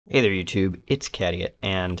Hey there YouTube, it's Cadiot,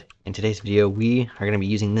 and in today's video we are going to be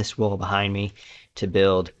using this wall behind me to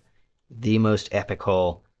build the most epic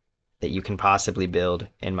hole that you can possibly build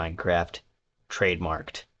in Minecraft,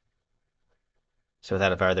 trademarked. So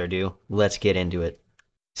without further ado, let's get into it.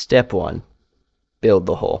 Step 1, build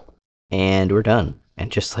the hole. And we're done.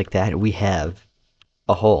 And just like that, we have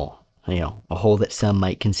a hole. A hole that some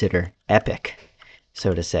might consider epic,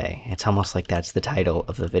 so to say. It's almost like that's the title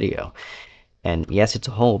of the video. And yes, it's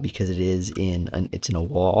a hole because it's in a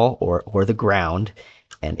wall or the ground,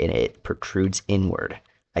 and it protrudes inward.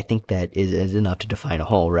 I think that is enough to define a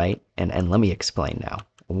hole, right? And let me explain now.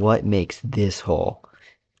 What makes this hole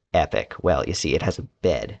epic? Well, you see, it has a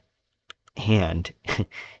bed, and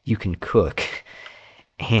you can cook,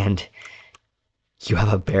 and you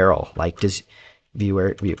have a barrel. Like, does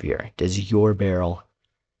your barrel,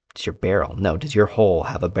 no, does your hole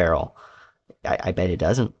have a barrel? I bet it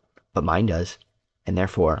doesn't, but mine does. And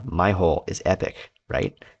therefore, my hole is epic,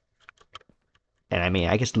 right? And I mean,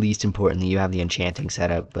 I guess least importantly, you have the enchanting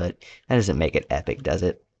setup, but that doesn't make it epic, does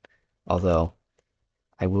it? Although,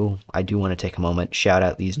 I do want to take a moment, shout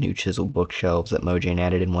out these new chiseled bookshelves that Mojang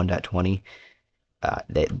added in 1.20.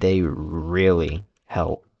 They really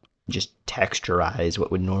help just texturize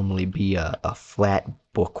what would normally be a flat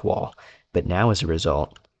book wall. But now as a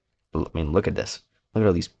result, I mean, look at this. Look at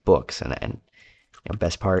all these books, and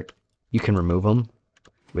best part, you can remove them,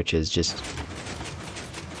 which is just,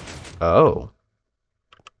 oh,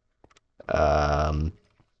 um,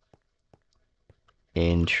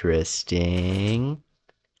 interesting.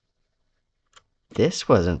 This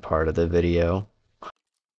wasn't part of the video.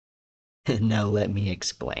 Now let me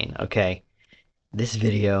explain, okay? This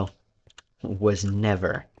video was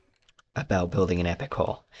never about building an epic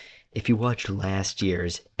hole. If you watched last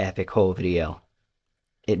year's epic hole video,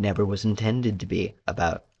 it never was intended to be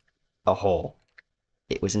about a hole.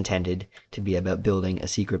 It was intended to be about building a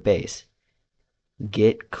secret base.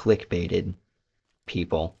 Get clickbaited,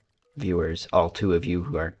 people, viewers, all two of you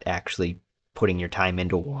who are actually putting your time in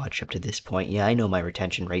to watch up to this point. Yeah, I know my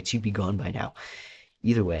retention rates, you'd be gone by now.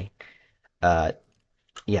 Either way, uh,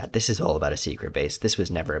 yeah, this is all about a secret base. This was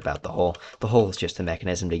never about the hole. The hole is just a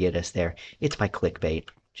mechanism to get us there. It's my clickbait.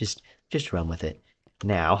 Just run with it.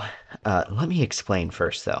 Now, let me explain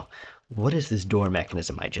first, though. What is this door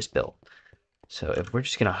mechanism I just built? So if we're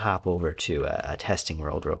just going to hop over to a testing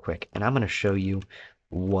world real quick, and I'm going to show you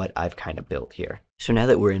what I've kind of built here. So now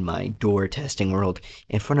that we're in my door testing world,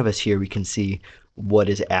 in front of us here we can see what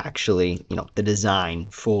is actually, the design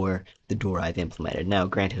for the door I've implemented. Now,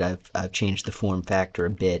 granted, I've changed the form factor a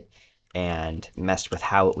bit and messed with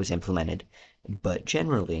how it was implemented, but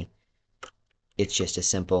generally, it's just as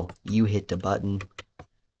simple. You hit the button,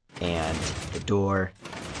 and the door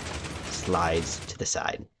slides to the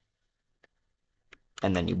side.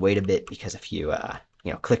 And then you wait a bit because if you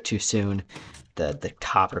click too soon, the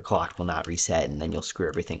copper clock will not reset, and then you'll screw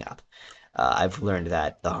everything up. I've learned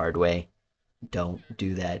that the hard way. Don't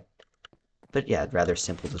do that. But yeah, rather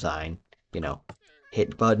simple design.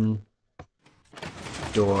 Hit button,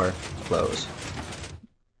 door, close.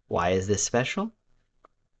 Why is this special?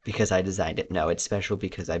 Because I designed it. No, it's special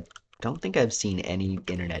because I don't think I've seen any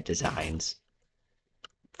internet designs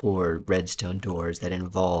for redstone doors that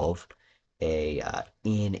involve a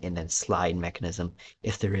in and then slide mechanism.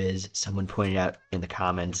 If there is, someone pointed out in the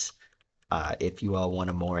comments. If you all want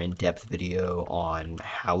a more in-depth video on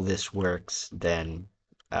how this works, then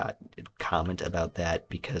comment about that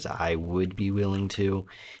because I would be willing to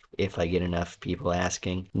if I get enough people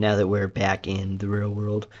asking. Now that we're back in the real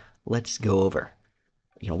world, let's go over.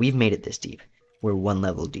 We've made it this deep. We're one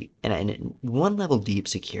level deep, and one level deep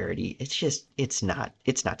security, it's not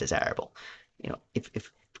desirable.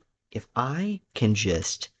 If I can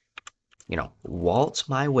just waltz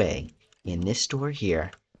my way in this door here,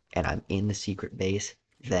 and I'm in the secret base,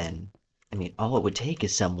 then, I mean, all it would take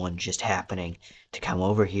is someone just happening to come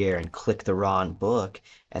over here and click the wrong book,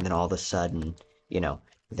 and then all of a sudden,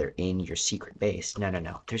 they're in your secret base. No, no,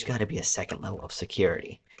 no. There's got to be a second level of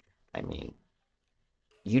security. I mean,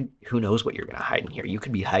 who knows what you're going to hide in here? You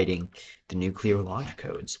could be hiding the nuclear launch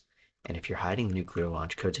codes. And if you're hiding the nuclear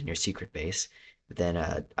launch codes in your secret base,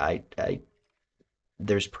 then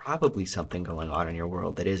there's probably something going on in your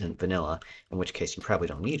world that isn't vanilla, in which case you probably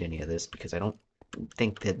don't need any of this because I don't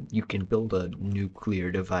think that you can build a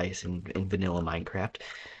nuclear device in vanilla Minecraft.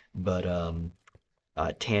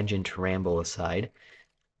 But tangent ramble aside,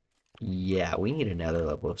 yeah, we need another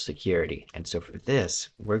level of security. And so for this,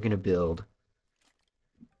 we're going to build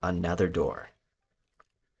another door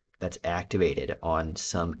that's activated on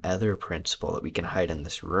some other principle that we can hide in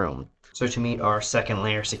this room. So to meet our second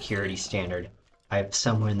layer security standard, I have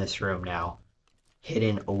somewhere in this room now,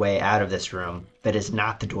 hidden a way out of this room that is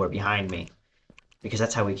not the door behind me. Because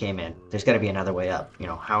that's how we came in. There's got to be another way up. You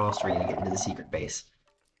know, how else are we going to get into the secret base?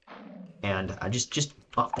 And just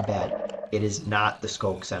off the bat, it is not the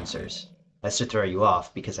skulk sensors. That's to throw you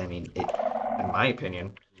off because, I mean, in my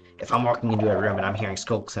opinion, if I'm walking into a room and I'm hearing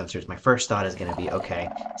skulk sensors, my first thought is going to be, okay,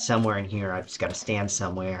 somewhere in here I've just got to stand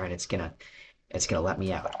somewhere and it's gonna let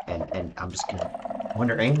me out, and I'm just gonna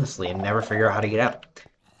wander aimlessly and never figure out how to get out.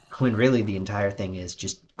 When really the entire thing is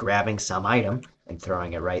just grabbing some item and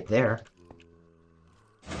throwing it right there,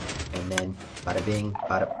 and then bada bing,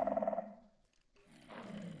 bada.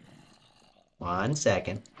 1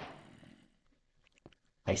 second.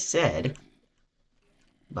 I said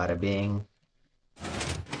bada bing,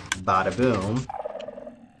 bada boom.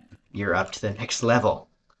 You're up to the next level.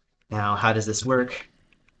 Now, how does this work?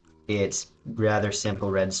 It's rather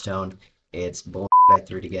simple redstone. It's bullshit I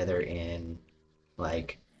threw together in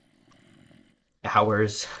like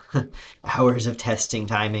hours, hours of testing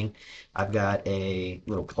timing. I've got a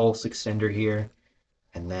little pulse extender here,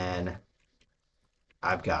 and then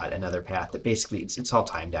I've got another path that basically it's all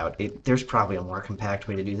timed out. There's probably a more compact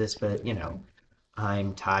way to do this, but you know,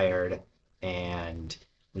 I'm tired, and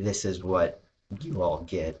this is what you all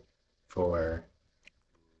get for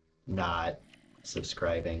not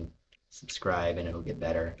subscribing. Subscribe and it'll get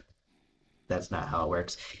better. That's not how it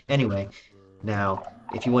works. Anyway, now,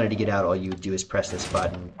 if you wanted to get out, all you would do is press this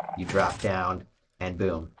button, you drop down, and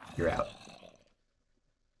boom, you're out.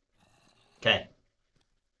 Okay.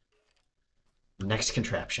 Next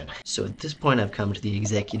contraption. So at this point, I've come to the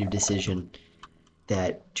executive decision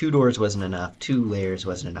that 2 doors wasn't enough, 2 layers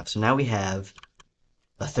wasn't enough. So now we have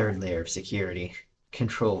a 3rd layer of security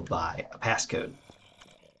controlled by a passcode,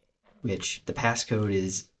 which the passcode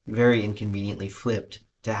is very inconveniently flipped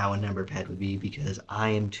to how a number pad would be because I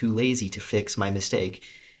am too lazy to fix my mistake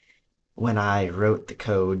when I wrote the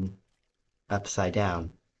code upside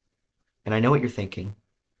down. And I know what you're thinking.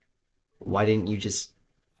 Why didn't you just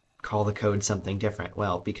call the code something different?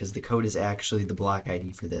 Well, because the code is actually the block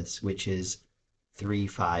ID for this, which is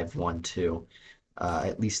 3512.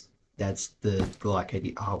 At least that's the block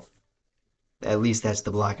ID. Oh, at least that's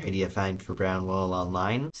the block ID I find for Brownwall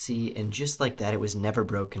Online. See, and just like that, it was never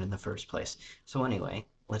broken in the first place. So anyway,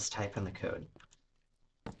 let's type in the code.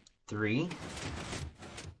 3,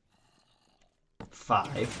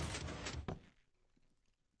 5,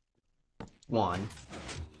 1,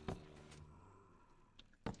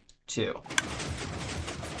 2.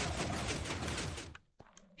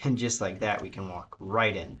 And just like that, we can walk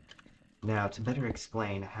right in. Now, to better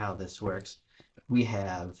explain how this works, we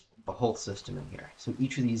have a whole system in here. So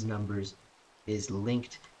each of these numbers is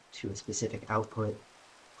linked to a specific output.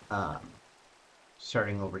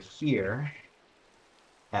 Starting over here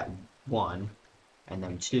at 1, and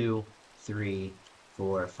then 2, 3,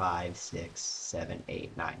 4, 5, 6, 7,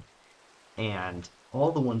 8, 9. And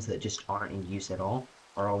all the ones that just aren't in use at all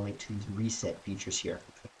are all linked to these reset features here.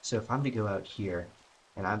 So if I'm to go out here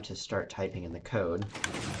and I'm to start typing in the code,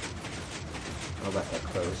 I'll let that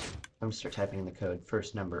close. I'm going to start typing in the code,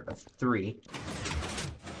 first number of 3.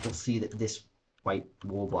 We'll see that this white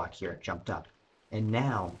wool block here jumped up. And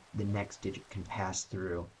now the next digit can pass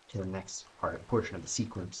through to the next portion of the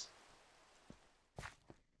sequence.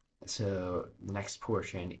 So the next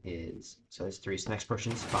portion is, so it's 3, so the next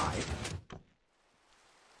portion is 5.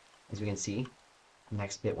 As we can see, the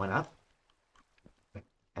next bit went up,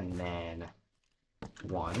 and then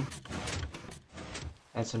 1.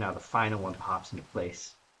 And so now the final one pops into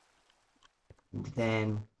place.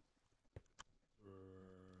 Then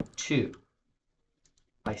 2.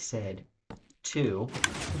 I said 2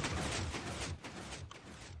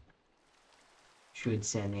 should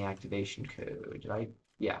send the activation code. Did I?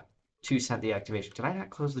 Yeah. 2 sent the activation. Did I not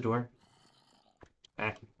close the door?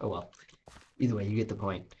 Oh well. Either way, you get the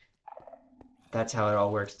point. That's how it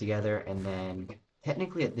all works together, and then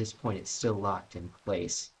technically at this point it's still locked in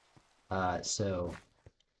place. So,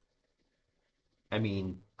 I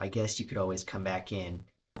mean, I guess you could always come back in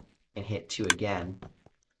and hit 2 again,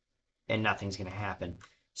 and nothing's gonna happen.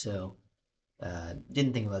 So,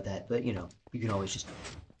 didn't think about that, but you know, you can always just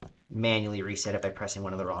manually reset it by pressing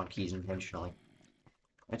one of the wrong keys intentionally.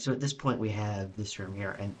 And so at this point we have this room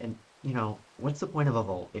here, and you know, what's the point of a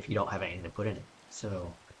vault if you don't have anything to put in it?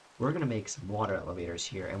 So we're going to make some water elevators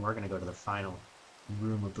here, and we're going to go to the final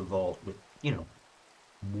room of the vault with, you know,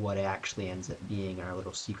 what actually ends up being our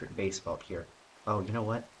little secret base vault here. Oh, you know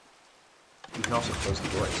what? You can also close the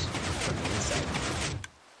doors from the inside,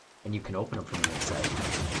 and you can open them from the inside.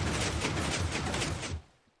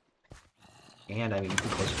 And, I mean, you can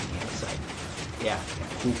close it from the outside. Yeah,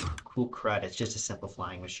 cool crud. It's just a simple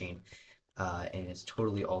flying machine. And it's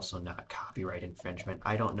totally also not copyright infringement.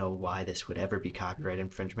 I don't know why this would ever be copyright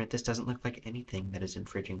infringement. This doesn't look like anything that is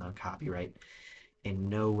infringing on copyright. In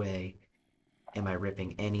no way am I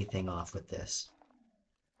ripping anything off with this.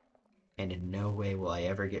 And in no way will I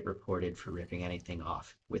ever get reported for ripping anything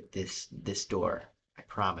off with this door. I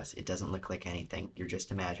promise. It doesn't look like anything. You're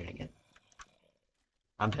just imagining it.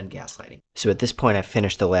 I'm done gaslighting. So at this point, I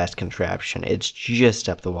finished the last contraption. It's just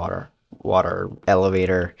up the water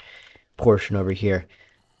elevator portion over here.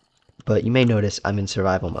 But you may notice I'm in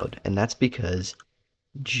survival mode, and that's because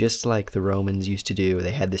just like the Romans used to do,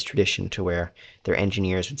 they had this tradition to where their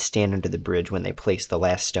engineers would stand under the bridge when they placed the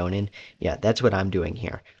last stone in. Yeah, that's what I'm doing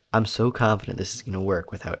here. I'm so confident this is going to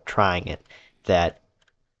work without trying it that,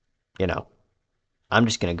 you know, I'm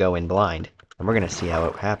just going to go in blind, and we're going to see how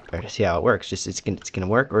it happens, or see how it works. Just it's going to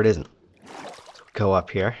work or it isn't. Go up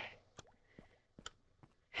here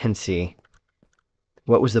and see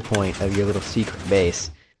what was the point of your little secret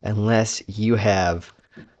base unless you have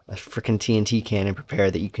a freaking TNT cannon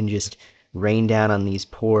prepared that you can just rain down on these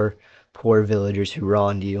poor villagers who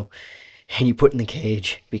wronged you, and you put in the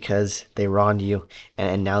cage because they wronged you,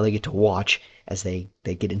 and now they get to watch as they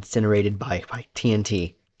get incinerated by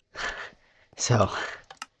TNT. So,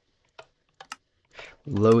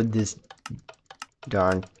 load this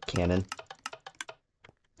darn cannon.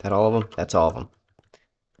 That all of them? That's all of them.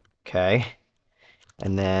 Okay.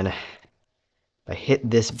 And then if I hit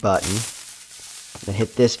this button, then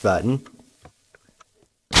hit this button.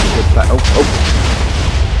 Oh,